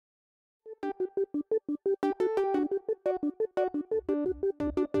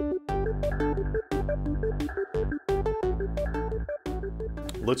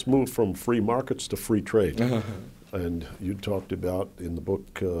let's move from free markets to free trade. And you talked about in the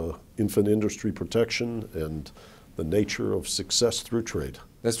book infant industry protection and the nature of success through trade.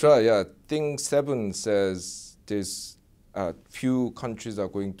 That's right, yeah. Thing 7 says there's few countries are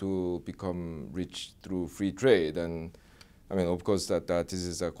going to become rich through free trade. And I mean, of course, that this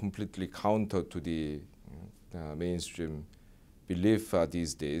is completely counter to the mainstream belief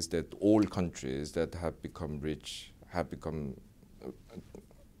these days that all countries that have become rich have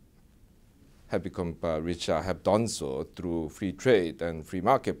done so through free trade and free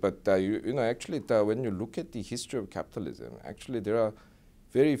market. But you know, actually, when you look at the history of capitalism, actually there are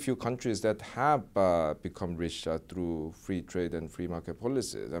very few countries that have become rich through free trade and free market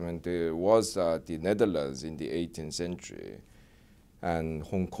policies. I mean, there was the Netherlands in the 18th century, and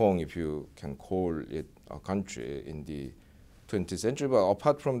Hong Kong, if you can call it a country, in the 20th century. But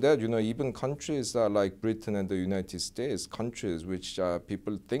apart from that, you know, even countries like Britain and the United States, countries which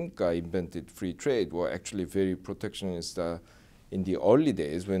people think invented free trade, were actually very protectionist in the early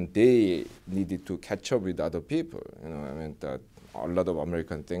days when they needed to catch up with other people. You know, I mean, that a lot of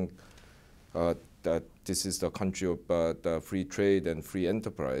Americans think that this is the country of the free trade and free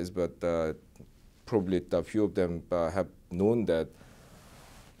enterprise, but probably a few of them have known that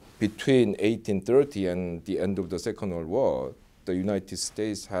between 1830 and the end of the Second World War, the United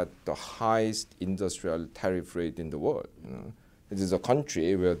States had the highest industrial tariff rate in the world. You know? It is a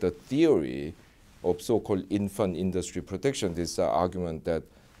country where the theory of so-called infant industry protection, this argument that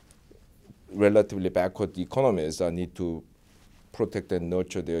relatively backward economies need to protect and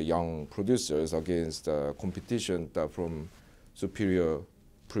nurture their young producers against competition from superior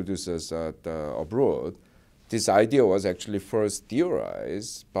producers abroad. This idea was actually first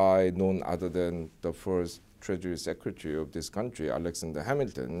theorized by none other than the first Treasury Secretary of this country, Alexander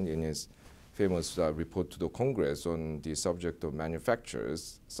Hamilton, in his famous report to the Congress on the subject of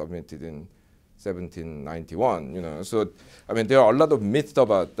manufacturers, submitted in 1791. You know, so I mean, there are a lot of myths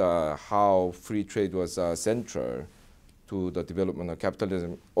about how free trade was central to the development of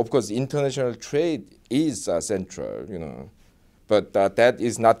capitalism. Of course, international trade is central. You know. But that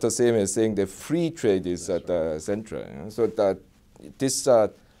is not the same as saying that free trade is at the center. You know? So that this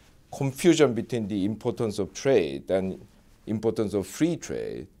confusion between the importance of trade and importance of free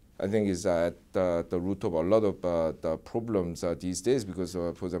trade, I think, is at the root of a lot of the problems these days. Because,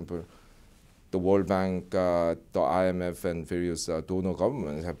 for example, the World Bank, the IMF, and various donor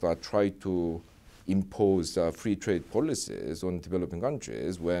governments have tried to impose free trade policies on developing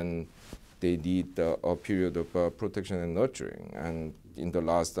countries when they need a period of protection and nurturing. And in the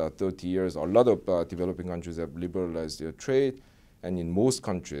last 30 years, a lot of developing countries have liberalized their trade. And in most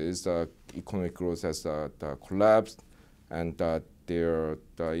countries, economic growth has collapsed, and their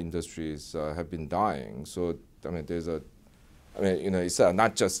industries have been dying. So, I mean, you know, it's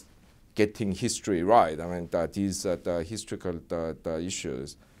not just getting history right. I mean, these historical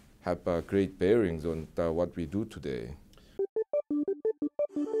issues have great bearings on what we do today.